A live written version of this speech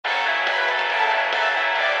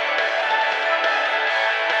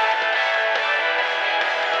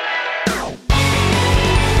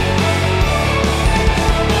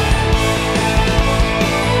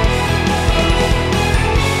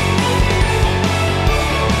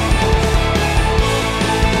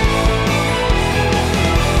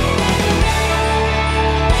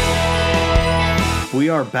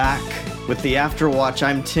are back with the Afterwatch.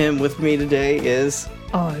 I'm Tim. With me today is...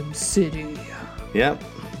 I'm City. Yep.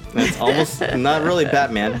 That's almost not really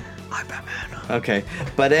Batman. I'm Batman. Okay.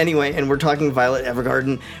 But anyway, and we're talking Violet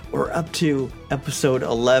Evergarden. We're up to episode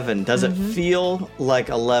 11. Does it feel like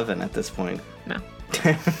 11 at this point? No.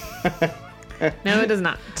 No, it does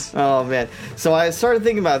not. Oh, man. So I started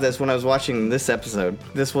thinking about this when I was watching this episode.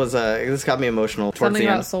 This got me emotional towards Something the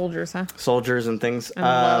about end. soldiers, huh? Soldiers and things. And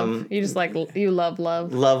love. You just you love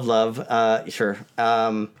love. Love. Sure.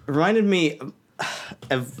 Reminded me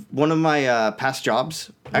of one of my past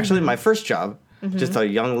jobs. Actually, my first job, just a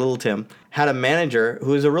young little Tim, had a manager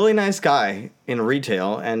who was a really nice guy in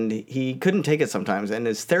retail, and he couldn't take it sometimes. And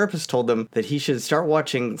his therapist told him that he should start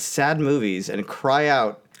watching sad movies and cry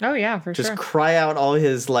out. Oh, yeah, for sure. Just cry out all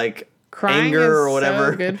his, Crying anger or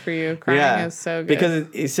whatever. So good for you. Crying is so good. Because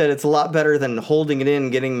he said it's a lot better than holding it in,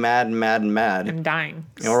 getting mad. And dying.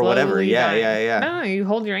 Or whatever. Slowly Yeah, dying. yeah. No, you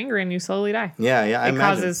hold your anger and you slowly die. Yeah. I It imagine.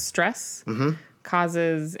 causes stress.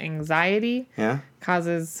 Causes anxiety. Yeah.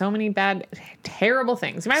 Causes so many bad, terrible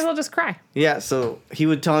things. You might as well just cry. Yeah, so he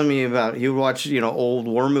would tell me about, he would watch, old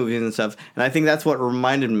war movies and stuff, and I think that's what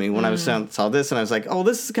reminded me when I saw this, and I was like, oh,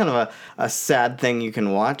 this is kind of a sad thing you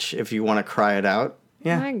can watch if you want to cry it out.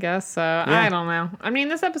 Yeah. I guess so. I don't know. I mean,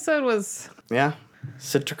 this episode was... Yeah.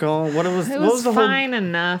 Citrical. What was the fine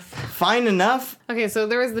enough. Fine enough? Okay, so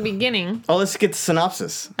there was the beginning. Oh, let's get the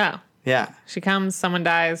synopsis. Oh. Yeah. She comes, someone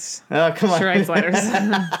dies. Oh, come on. She writes letters.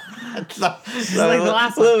 It's like the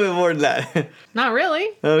last a little bit more than that. Not really.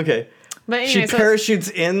 Okay. But anyway, she parachutes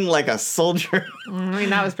in like a soldier. I mean,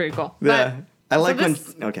 that was pretty cool. Yeah. I like when...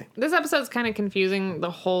 Okay. This episode's kind of confusing the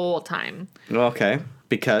whole time. Okay.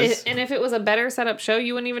 Because... And if it was a better set up show,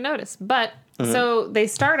 you wouldn't even notice. But, so they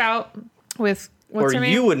start out with... What's her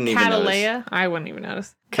name? You wouldn't even Catalea. notice. I wouldn't even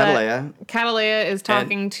notice. Catalea. Catalea is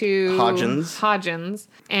talking to Hodgins.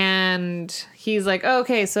 And he's like, oh,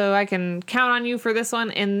 okay, so I can count on you for this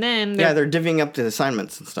one. And then... they're divvying up the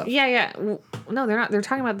assignments and stuff. Yeah. No, they're not. They're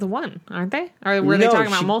talking about the one, aren't they? Or were they talking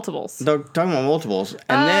about multiples? They're talking about multiples.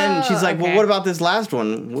 And then she's like, well, what about this last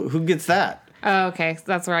one? Who gets that? Oh, okay. So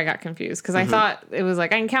that's where I got confused. Because I thought it was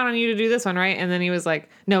like, I can count on you to do this one, right? And then he was like,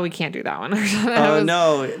 no, we can't do that one.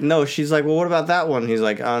 No. She's like, well, what about that one? He's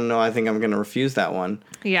like, oh, no, I think I'm going to refuse that one.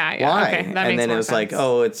 Yeah. Why? Okay, that and makes then more it was sense. like,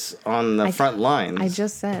 oh, it's on the front lines. I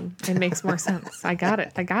just said it makes more sense. I got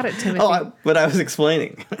it, Timothy. But I was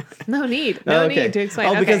explaining. No need to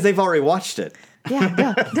explain. Oh, because they've already watched it.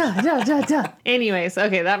 Yeah, duh. Anyways,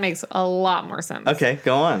 okay, that makes a lot more sense. Okay,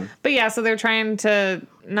 go on. But yeah, so they're trying to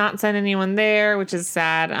not send anyone there, which is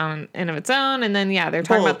sad in of its own. And then, they're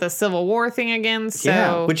talking about the Civil War thing again.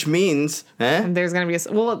 So which means... there's going to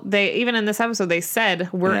be they even in this episode, they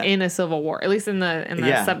said we're in a Civil War. At least in the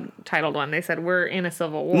subtitled one, they said we're in a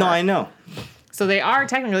Civil War. No, I know. So they are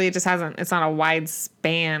technically, it's not a wide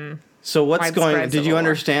span. So what's going... Did you War.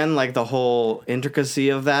 understand, the whole intricacy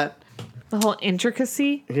of that? The whole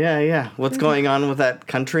intricacy? Yeah. What's going on with that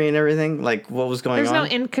country and everything? What was going on? There's no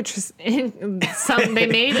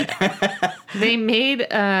they made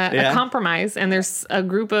a compromise, and there's a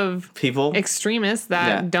group of people, extremists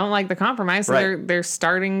that don't like the compromise, so they're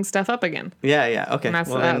starting stuff up again. Yeah. Okay.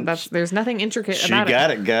 And that's there's nothing intricate about it. She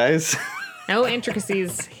got it, guys. No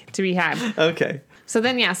intricacies to be had. Okay. So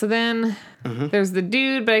then, there's the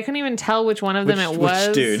dude, but I couldn't even tell which one of them it was.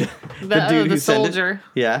 Which dude? The dude who soldier.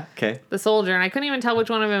 Yeah, okay. The soldier, and I couldn't even tell which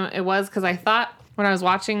one of them it was, because I thought when I was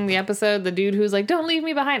watching the episode, the dude who's like, don't leave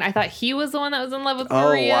me behind, I thought he was the one that was in love with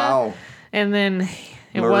Maria. Oh, wow. And then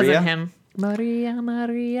it wasn't him. Maria.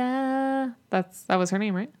 That was her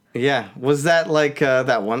name, right? Yeah. Was that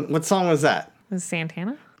that one? What song was that? Was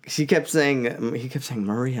Santana? He kept saying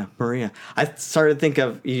Maria. I started to think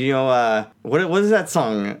of, what is that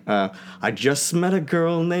song? I just met a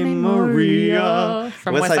girl named Maria.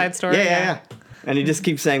 From West Side Story. Yeah. And he just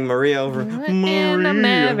keeps saying Maria over. In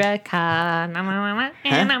America.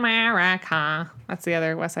 In America. That's the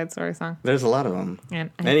other West Side Story song. There's a lot of them. And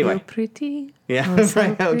anyway. I feel pretty. Yeah, oh, so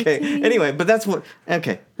right. Okay. pretty. Anyway, but that's what.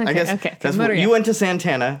 Okay. I guess that's what you went to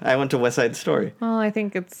Santana. I went to West Side Story. Well, I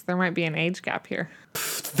think there might be an age gap here.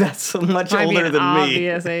 That's much older than me.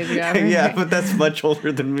 Obvious age gap. Yeah, but that's much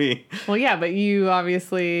older than me. Well, yeah, but you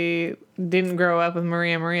obviously didn't grow up with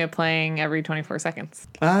Maria playing every 24 seconds.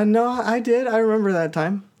 No, I did. I remember that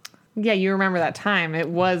time. Yeah, you remember that time. It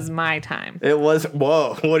was my time. It was.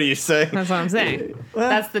 Whoa, what are you saying? That's what I'm saying. Well,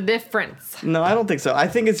 that's the difference. No, I don't think so. I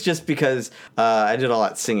think it's just because I did all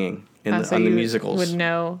that singing on the musicals. Would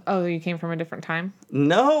know. Oh, you came from a different time?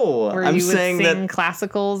 No, I'm saying that. You would sing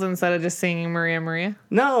classicals instead of just singing Maria?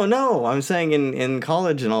 No, I'm saying in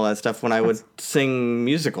college and all that stuff when I would sing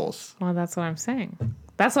musicals. Well, that's what I'm saying.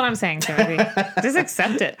 That's what I'm saying, Timothy. Just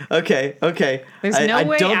accept it. Okay. There's no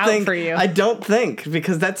way out for you. I don't think,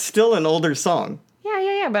 because that's still an older song.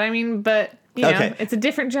 Yeah. But you know, it's a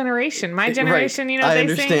different generation. My generation, right. You know, I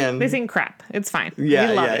understand. They sing crap. It's fine. Yeah,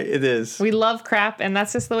 we love it is. We love crap, and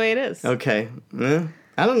that's just the way it is. Okay.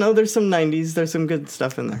 I don't know. There's some 90s. There's some good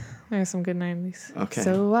stuff in there. There's some good 90s. Okay.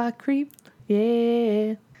 So I creep.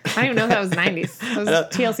 Yeah. I don't even know if that was 90s. That was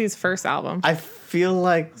TLC's first album. I feel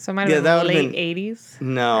like... So it might have been late 80s?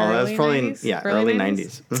 No, that was probably... 90s? Yeah, early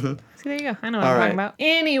 90s. Mm-hmm. See, there you go. I know what I'm talking about.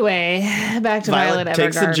 Anyway, back to Violet Evergarden.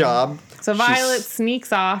 Takes the job. So Violet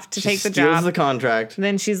sneaks off to take the job. Steals the contract.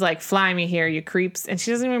 Then she's like, fly me here, you creeps. And she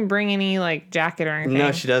doesn't even bring any, like, jacket or anything.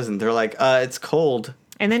 No, she doesn't. They're like, it's cold.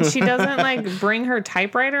 And then she doesn't, like, bring her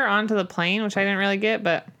typewriter onto the plane, which I didn't really get,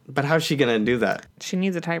 but... But how's she going to do that? She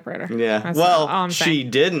needs a typewriter. Yeah. That's well, she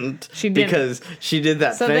didn't. She didn't. Because she did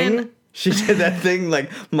that thing. She did that thing,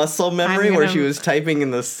 like, muscle memory, where she was typing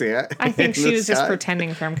in the sky. I think she was just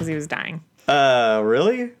pretending for him because he was dying.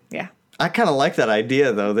 Really? Yeah. I kind of like that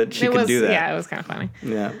idea, though, that she could do that. Yeah, it was kind of funny.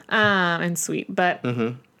 Yeah. And sweet. But...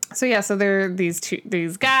 Mm-hmm. So yeah, so they're these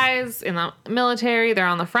guys in the military. They're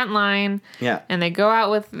on the front line. Yeah. And they go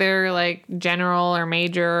out with their like general or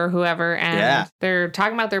major or whoever, and they're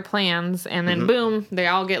talking about their plans. And then boom, they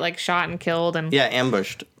all get like shot and killed. And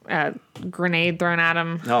ambushed. Grenade thrown at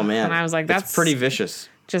them. Oh man! And I was like, that's pretty vicious.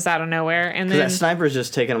 Just out of nowhere. And then that sniper's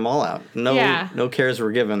just taking them all out. No cares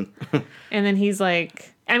were given. And then he's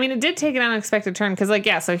like, I mean, it did take an unexpected turn because like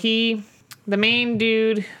so the main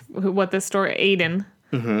dude, Aiden.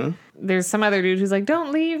 Mm-hmm. There's some other dude who's like,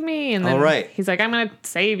 don't leave me. And then he's like, I'm going to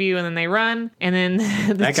save you. And then they run. And then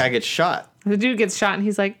that guy gets shot. The dude gets shot and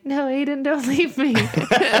he's like, no, Aiden, don't leave me.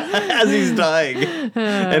 As he's dying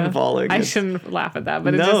and falling. I shouldn't laugh at that,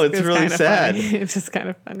 but it's really sad. Funny. It's just kind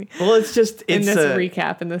of funny. Well, it's in this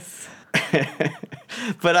recap in this.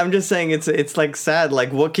 But I'm just saying it's like sad.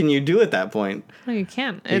 Like, what can you do at that point? No, you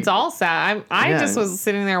can't. It's all sad. I just was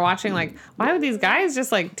sitting there watching like, why would these guys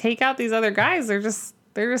just like take out these other guys? They're just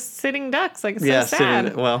sitting ducks. Like, it's so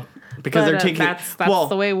sad. Because they're taking... That's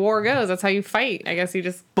the way war goes. That's how you fight. I guess you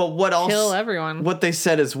just kill everyone. What they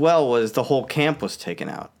said as well was the whole camp was taken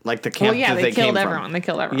out. Like, the camp that they killed came everyone. from. They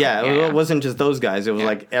killed everyone. Yeah, it wasn't just those guys. It was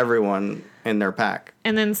like everyone in their pack.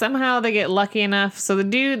 And then somehow they get lucky enough. So the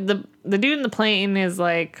dude in the plane is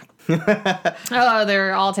like... oh,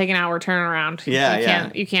 they're all taken out. We're turning around.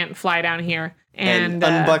 You can't fly down here. And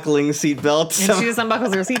unbuckling seatbelts. And she just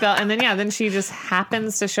unbuckles her seatbelt. And then she just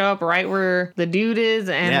happens to show up right where the dude is.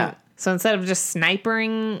 And so instead of just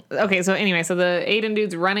snipering... Okay, so anyway, so the Aiden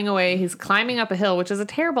dude's running away. He's climbing up a hill, which is a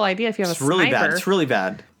terrible idea if you have a sniper. It's really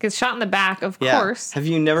bad. Gets shot in the back, of course. Have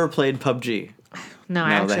you never played PUBG? No,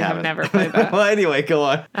 I actually have never played that. Well, anyway, go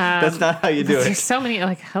on. That's not how you do it. There's so many,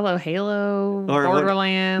 like, Hello, Halo,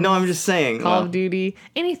 Borderlands. No, I'm just saying. Call of Duty.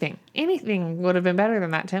 Anything would have been better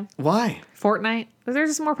than that, Tim. Why? Fortnite. They're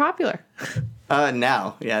just more popular.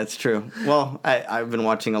 Now. Yeah, it's true. Well, I've been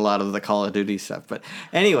watching a lot of the Call of Duty stuff, but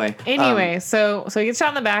anyway. So he gets shot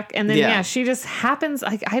in the back, and then, she just happens,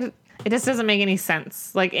 like, it just doesn't make any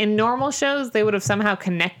sense. Like, in normal shows, they would have somehow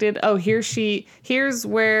connected. Oh, here's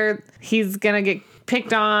where he's gonna get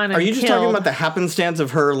picked on and Are you just killed. talking about the happenstance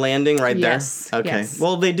of her landing right there? Yes. Okay. Yes.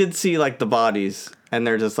 Well, they did see, like, the bodies, and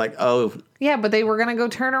they're just like, oh. Yeah, but they were gonna go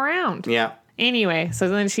turn around. Yeah. Anyway, so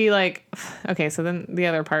then she, like... Okay, so then the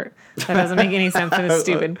other part that doesn't make any sense and is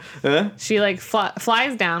stupid. She, like,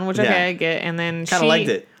 flies down, which, I get, and then Kinda liked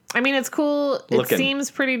it. I mean, it's cool. It seems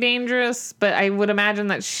pretty dangerous, but I would imagine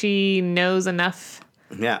that she knows enough.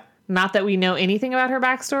 Yeah. Not that we know anything about her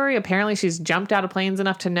backstory. Apparently, she's jumped out of planes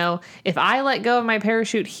enough to know if I let go of my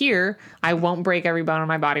parachute here, I won't break every bone in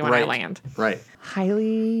my body when I land. Right.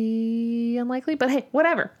 Highly unlikely, but hey,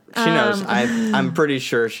 whatever. She knows. I'm pretty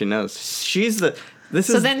sure she knows.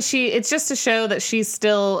 It's just to show that she's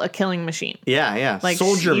still a killing machine. Yeah. Like,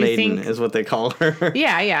 Soldier Maiden is what they call her.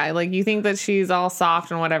 Yeah. Like, you think that she's all soft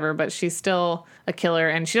and whatever, but she's still a killer,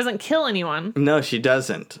 and she doesn't kill anyone. No, she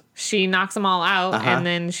doesn't. She knocks them all out, and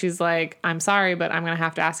then she's like, I'm sorry, but I'm going to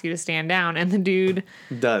have to ask you to stand down. And the dude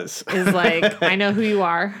is like, I know who you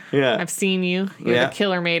are. Yeah. I've seen you. You're the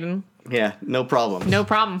killer maiden. Yeah, no problem. No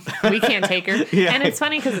problem. We can't take her. And it's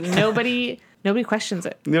funny because nobody questions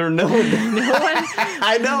it. No one.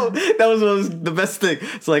 I know. That was the best thing.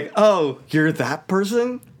 It's like, oh, you're that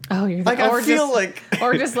person? Oh, you're like, I feel like...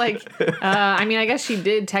 Or just like, I mean, I guess she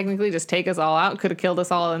did technically just take us all out. Could have killed us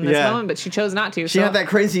all in this moment, but she chose not to. She had that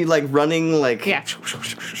crazy, like, running, like... Yeah.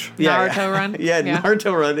 Naruto run. Yeah,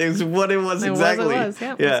 Naruto run is what it was exactly. It was.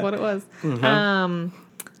 That's what it was. Mm-hmm.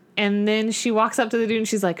 And then she walks up to the dude and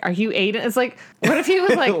she's like, "Are you Aiden?" It's like, what if he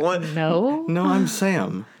was like, "No. No, I'm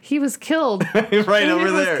Sam." He was killed. Right Aiden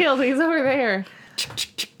over there. was killed. He's over there.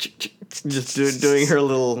 Just doing her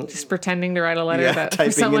little... Just pretending to write a letter typing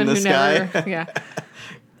for someone in the who sky. never... Yeah.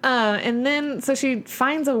 And then, so she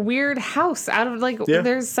finds a weird house out of, like,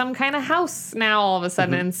 there's some kind of house now all of a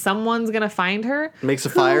sudden, and someone's going to find her. Makes a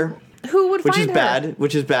fire. Who would find her?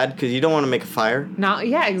 Which is bad, because you don't want to make a fire.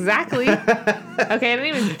 Yeah, exactly. Okay, I didn't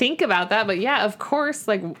even think about that, but yeah, of course.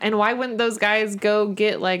 Like, and why wouldn't those guys go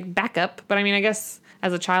get, like, backup? But I mean, I guess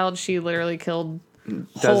as a child, she literally killed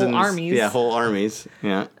whole armies. Yeah, whole armies.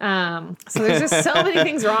 Yeah. So there's just so many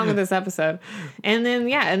things wrong with this episode. And then,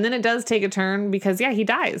 and then it does take a turn because, he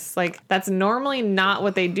dies. Like, that's normally not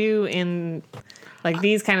what they do in, like,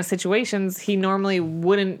 these kind of situations. He normally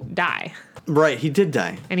wouldn't die. Right, he did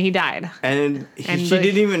die. And he died. And she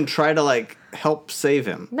didn't even try to, like, help save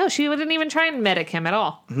him. No, she didn't even try and medic him at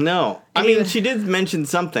all. No. I mean, she did mention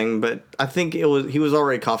something, but I think he was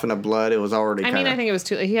already coughing up blood. It was already I think it was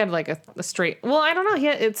too... He had, like, a straight... Well, I don't know.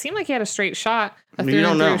 It seemed like he had a straight shot. A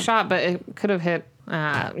through shot, but it could have hit...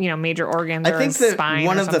 major organs or his spine or something. I think that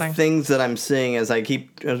one of the things that I'm seeing as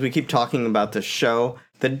we keep talking about the show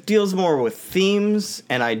that deals more with themes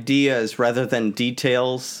and ideas rather than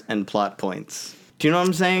details and plot points. Do you know what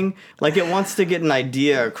I'm saying? Like, it wants to get an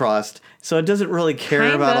idea across, so it doesn't really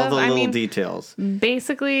care about all the little details.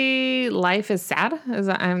 Basically, life is sad,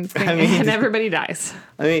 and everybody dies.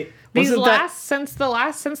 I mean, since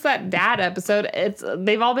that dad episode,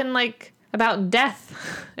 they've all been like about death,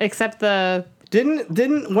 except the...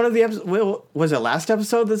 Didn't one of the episodes, was it last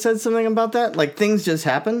episode that said something about that? Like, things just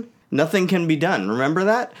happen? Nothing can be done. Remember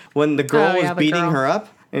that? When the girl was beating her up?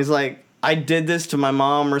 And he's like, I did this to my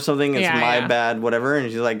mom or something. It's my bad, whatever. And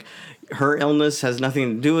she's like, her illness has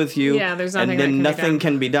nothing to do with you. Yeah, there's nothing. And then nothing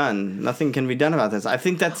can be done. Nothing can be done about this. I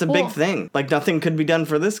think that's a big thing. Like, nothing could be done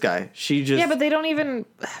for this guy. She just... Yeah, but they don't even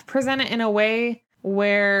present it in a way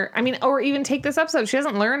where... I mean, or even take this episode. She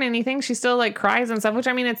doesn't learn anything. She still, like, cries and stuff, which,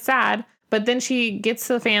 I mean, it's sad. But then she gets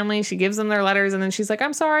to the family, she gives them their letters, and then she's like,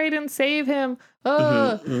 I'm sorry I didn't save him.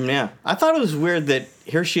 Mm-hmm. Yeah. I thought it was weird that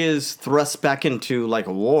here she is thrust back into, like,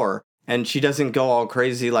 a war, and she doesn't go all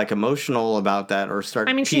crazy, like, emotional about that or start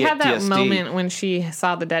I mean, she had that moment when she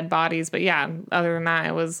saw the dead bodies, but yeah, other than that,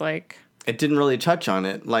 it was like... It didn't really touch on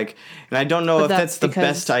it. Like, and I don't know if that's the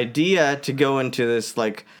best idea to go into this,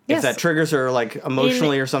 like, if that triggers her, like,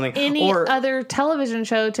 emotionally or something. Any other television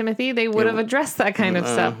show, Timothy, they would have addressed that kind of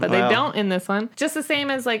stuff, but they don't in this one. Just the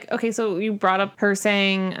same as, like, okay, so you brought up her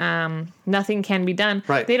saying nothing can be done.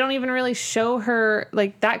 Right. They don't even really show her,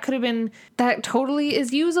 like, that could have been, that totally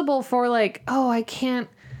is usable for, like, oh, I can't,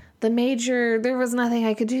 the major, there was nothing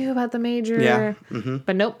I could do about the major. Yeah. Mm-hmm.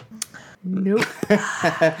 But nope. Nope.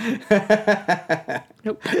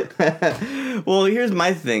 Nope. Well, here's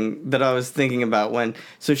my thing that I was thinking about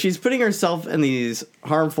so she's putting herself in these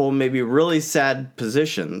harmful, maybe really sad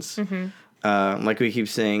positions, like we keep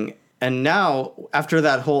saying. And now, after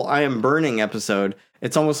that whole I Am Burning episode,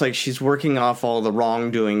 it's almost like she's working off all the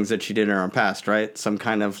wrongdoings that she did in her past, right? Some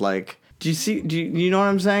kind of like, do you know what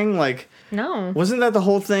I'm saying? Like, no. Wasn't that the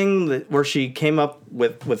whole thing where she came up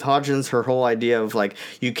with Hodgins, her whole idea of like,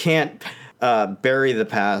 you can't bury the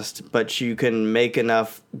past, but you can make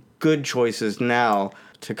enough good choices now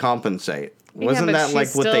to compensate? Wasn't that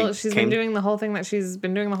like what she's been doing the whole thing that she's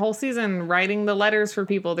been doing the whole season, writing the letters for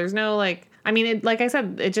people. There's no like, I mean, like I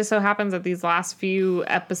said, it just so happens that these last few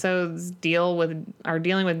episodes are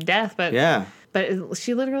dealing with death, but yeah. But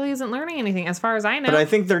she literally isn't learning anything, as far as I know. But I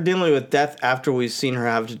think they're dealing with death after we've seen her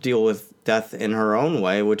have to deal with death in her own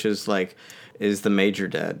way, which is like, is the major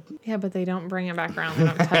dead? Yeah, but they don't bring it back around. They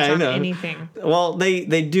don't touch on anything. Well,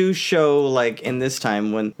 they do show, like, in this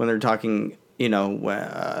time when they're talking, you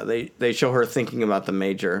know, they show her thinking about the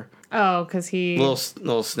major. Oh, because he...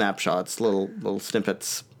 Little snapshots, little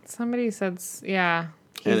snippets. Somebody said, yeah...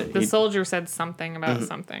 The soldier said something about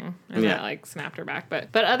something, and that, like, snapped her back.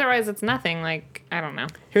 But otherwise, it's nothing. Like, I don't know.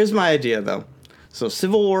 Here's my idea, though. So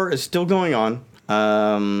Civil War is still going on.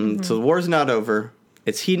 So the war's not over.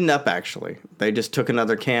 It's heating up, actually. They just took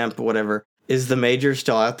another camp, whatever. Is the major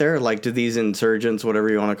still out there? Like, do these insurgents, whatever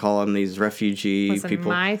you want to call them, these refugee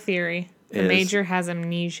people... my theory, the major has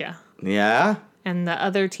amnesia. Yeah? And the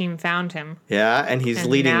other team found him. Yeah, and he's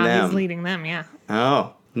leading them. He's leading them, yeah.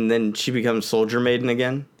 Oh. And then she becomes Soldier Maiden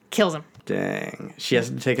again? Kills him. Dang. She has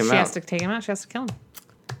to take him out. She has to take him out. She has to kill him.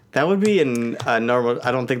 That would be a normal...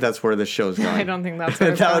 I don't think that's where the show's going. I don't think that's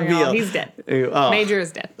where it's going. He's dead. Major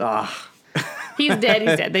is dead. He's dead.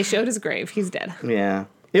 He's dead. They showed his grave. He's dead. Yeah.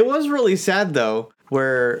 It was really sad, though,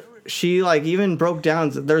 where she, like, even broke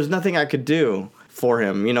down. There's nothing I could do. for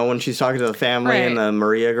him. You know, when she's talking to the family Right. and the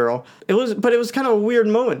Maria girl. It was kind of a weird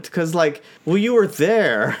moment because, like, well, you were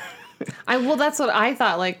there. Well, that's what I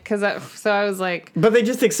thought, like, so I was like... But they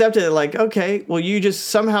just accepted it, like, okay, well, you just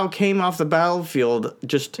somehow came off the battlefield,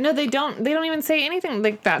 just... No, they don't even say anything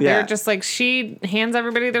like that. Yeah. They're just like, she hands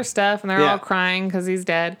everybody their stuff, and they're all crying because he's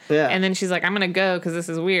dead. Yeah. And then she's like, I'm going to go because this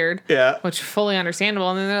is weird. Yeah. Which fully understandable.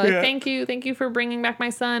 And then they're like, thank you for bringing back my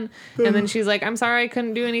son. And then she's like, I'm sorry I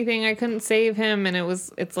couldn't do anything. I couldn't save him. And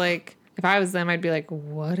it's like... If I was them, I'd be like,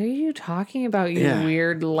 what are you talking about, you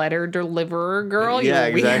weird letter deliverer girl, you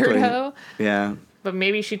weirdo? Yeah. But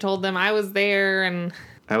maybe she told them I was there and...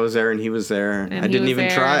 I was there and he was there. And I didn't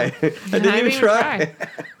even try. I didn't even try.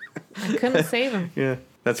 I couldn't save him. Yeah.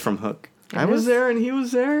 That's from Hook. I was there and he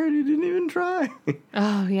was there and he didn't even try.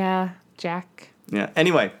 Oh, yeah. Jack. Yeah.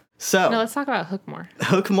 Anyway. So. No, let's talk about Hook more.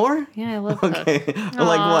 Hook more? Yeah, I love Hook. Okay. Like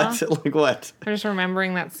what? Like what? I'm just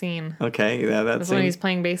remembering that scene. Okay. Yeah, that's when he's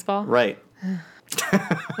playing baseball? Right.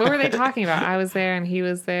 What were they talking about? I was there and he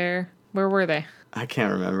was there. Where were they? I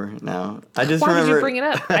can't remember now. I just Why remember. Why did you bring it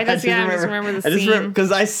up? I just remember the scene.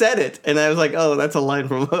 Because I said it and I was like, oh, that's a line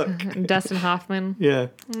from Hook. Dustin Hoffman. Yeah.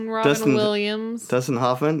 And Robin Williams. Dustin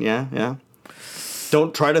Hoffman, yeah.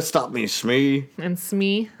 Don't try to stop me, Smee. And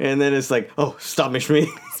Smee. And then it's like, oh, stop me, Smee.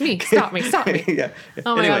 Smee, stop me. Yeah.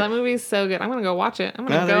 Oh my God, that movie is so good. I'm going to go watch it. I'm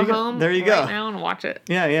going to go home there you go. right now and watch it.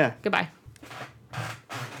 Yeah. Goodbye.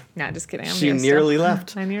 Nah, just kidding. She nearly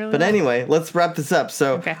left. I nearly left. But anyway, let's wrap this up.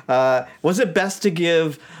 So, okay. Was it best to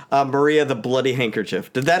give Maria the bloody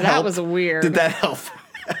handkerchief? Did that help? That was weird. Did that help?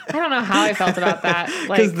 I don't know how I felt about that.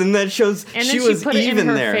 Because then that shows she was put it even in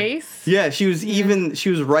her there. Face? Yeah, she was even. She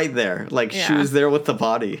was right there. Like she was there with the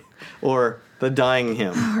body or the dying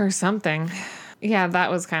him or something. Yeah,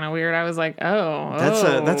 that was kind of weird. I was like,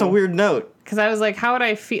 that's a weird note. Because I was like, how would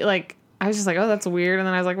I feel? Like I was just like, oh, that's weird. And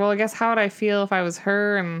then I was like, well, I guess how would I feel if I was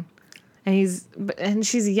her and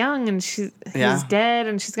she's young and he's dead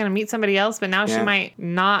and she's gonna meet somebody else, but now she might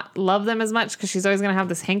not love them as much because she's always gonna have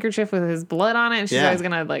this handkerchief with his blood on it and she's always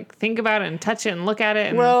gonna like think about it and touch it and look at it.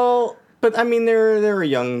 And well, but I mean, there were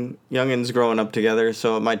youngins growing up together,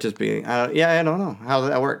 so it might just be I don't know how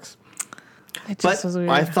that works. It just was weird.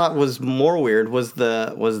 What I thought was more weird was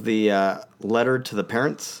the letter to the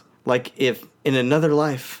parents. Like if in another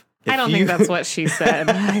life. I don't think that's what she said.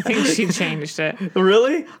 I think she changed it.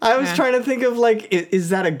 Really? I was trying to think of like, is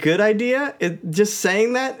that a good idea? Just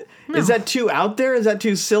saying that? No. Is that too out there? Is that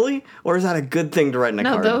too silly? Or is that a good thing to write in a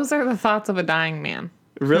card? No, those are the thoughts of a dying man.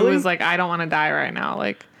 Really? Who was like, I don't want to die right now.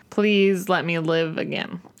 Like, please let me live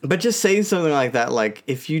again. But just saying something like that, like,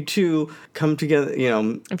 if you two come together, you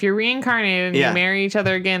know. If you're reincarnated and you marry each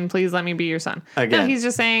other again, please let me be your son. Again. No, he's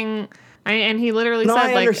just saying... and he literally said,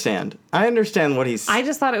 I understand. I understand what he's... I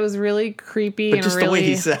just thought it was really creepy but just the way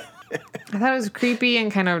he said I thought it was creepy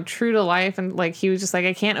and kind of true to life. And, like, he was just like,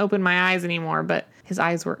 I can't open my eyes anymore. But his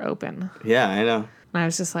eyes were open. Yeah, I know. And I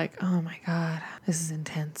was just like, oh, my God. This is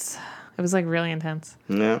intense. It was, like, really intense.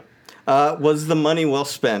 Yeah. Was the money well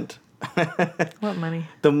spent? What money?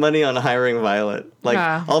 The money on hiring Violet. Like,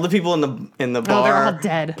 all the people in the bar. Oh, they're all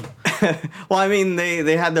dead. Well, I mean,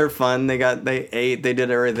 they had their fun. They ate. They did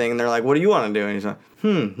everything. And they're like, "What do you want to do?" And he's like,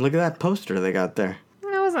 look at that poster they got there."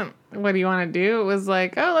 It wasn't, "What do you want to do?" It was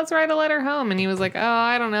like, "Oh, let's write a letter home." And he was like, "Oh,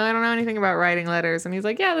 I don't know. I don't know anything about writing letters." And he's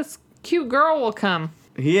like, "Yeah, this cute girl will come."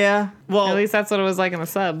 Yeah. Well, at least that's what it was like in the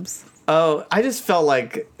subs. Oh, I just felt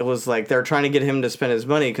like it was like they're trying to get him to spend his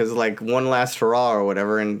money because like one last hurrah or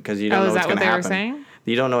whatever, and because you don't know what's going to happen. Is that what they were saying?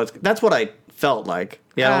 You don't know that's what I felt like.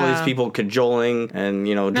 Yeah, all these people cajoling and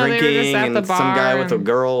drinking and some guy with the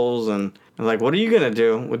girls and I'm like, what are you gonna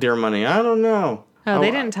do with your money? I don't know. Oh,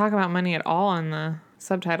 they didn't talk about money at all in the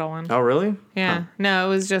subtitle one. Oh, really? Yeah. Huh. No, it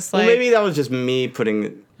was just like. Well, maybe that was just me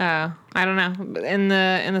putting. Oh, I don't know. In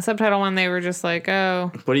the subtitle one, they were just like,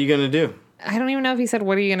 oh. What are you gonna do? I don't even know if he said,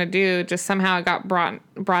 what are you going to do? Just somehow it got brought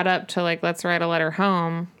up to, like, let's write a letter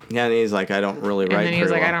home. Yeah, and he's like, I don't really write. And then he was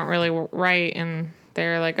like, I don't really write. And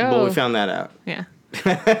they're like, oh. But we found that out. Yeah.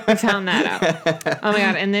 We found that out. Oh, my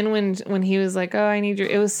God. And then when he was like, oh, I need your...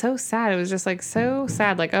 It was so sad. It was just, like, so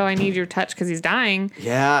sad. Like, oh, I need your touch because he's dying.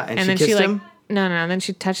 Yeah, and then she kissed him? Like, no. And then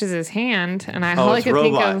she touches his hand. And all I could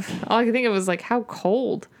think of was, like, how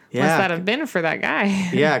cold... Yeah. Must that have been for that guy?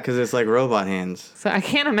 Yeah, because it's like robot hands. So I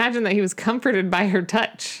can't imagine that he was comforted by her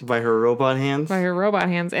touch. By her robot hands? By her robot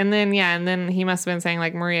hands. And then he must have been saying,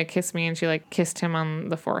 like, Maria, kiss me. And she, like, kissed him on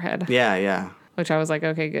the forehead. Yeah. Which I was like,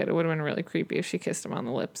 okay, good. It would have been really creepy if she kissed him on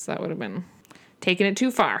the lips. That would have been taking it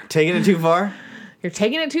too far. Taking it too far? You're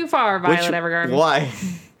taking it too far, Violet Evergarden. Why?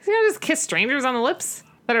 You gonna just kiss strangers on the lips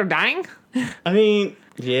that are dying? I mean...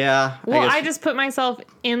 Yeah. Well, I just put myself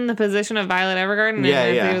in the position of Violet Evergarden, and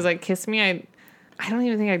if he was like, kiss me, I don't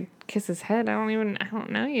even think I'd kiss his head. I don't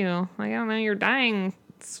know you. Like, I don't know, you're dying.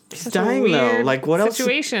 It's He's dying though. Like, what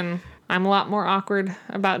situation. Else? I'm a lot more awkward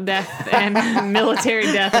about death and military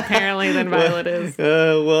death apparently than Violet is.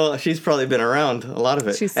 Well, she's probably been around a lot of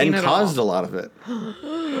it and caused a lot of it.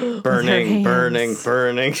 Burning.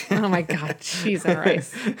 Oh my God, cheese and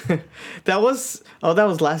rice. That was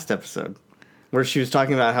last episode where she was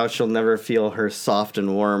talking about how she'll never feel her soft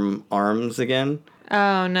and warm arms again.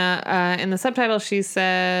 Oh no! In the subtitle, she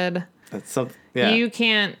said, "That's something." Yeah. You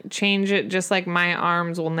can't change it, just like my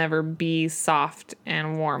arms will never be soft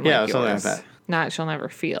and warm like yours. Something like that. Not she'll never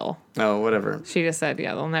feel. Oh, whatever. She just said,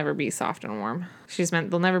 they'll never be soft and warm. She's meant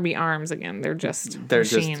they'll never be arms again. They're just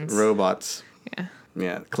machines. Just robots. Yeah.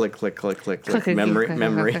 Yeah. Click. Memory.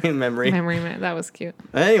 That was cute.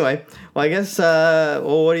 Anyway, well, I guess,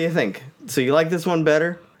 what do you think? So you like this one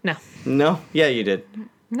better? No. No? Yeah, you did.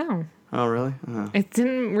 No. Oh, really? Oh. It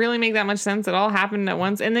didn't really make that much sense. It all happened at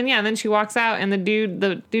once. And then she walks out and the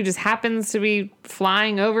dude just happens to be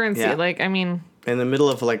flying over and see it. Like, I mean. In the middle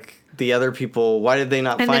of, like, the other people, why did they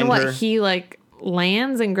not find her? And then he, like,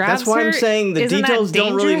 lands and grabs her? That's why I'm saying the details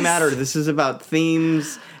don't really matter. This is about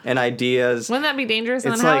themes and ideas. Wouldn't that be dangerous?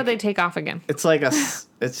 And then how would they take off again? It's like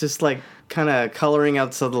it's just like kind of coloring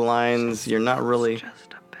out some of the lines. You're not really.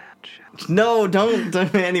 No, don't.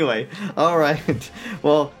 Anyway, all right.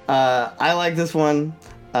 Well, I like this one.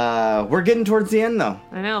 We're getting towards the end, though.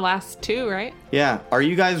 I know, last two, right? Yeah. Are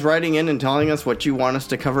you guys writing in and telling us what you want us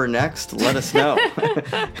to cover next? Let us know.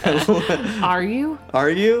 Are you? Are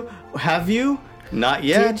you? Have you? Not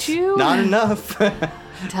yet. Did you? Not enough.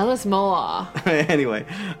 Tell us more. Anyway,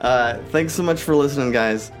 thanks so much for listening,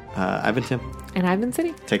 guys. I've been Tim. And I've been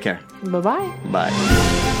City. Take care. Bye-bye.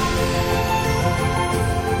 Bye.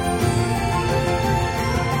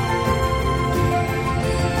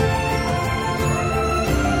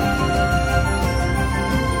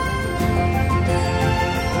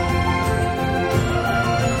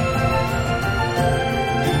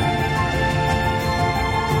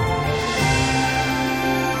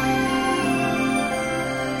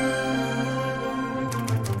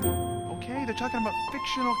 Talking about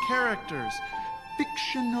fictional characters.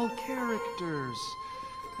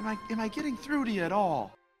 Am I getting through to you at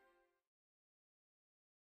all?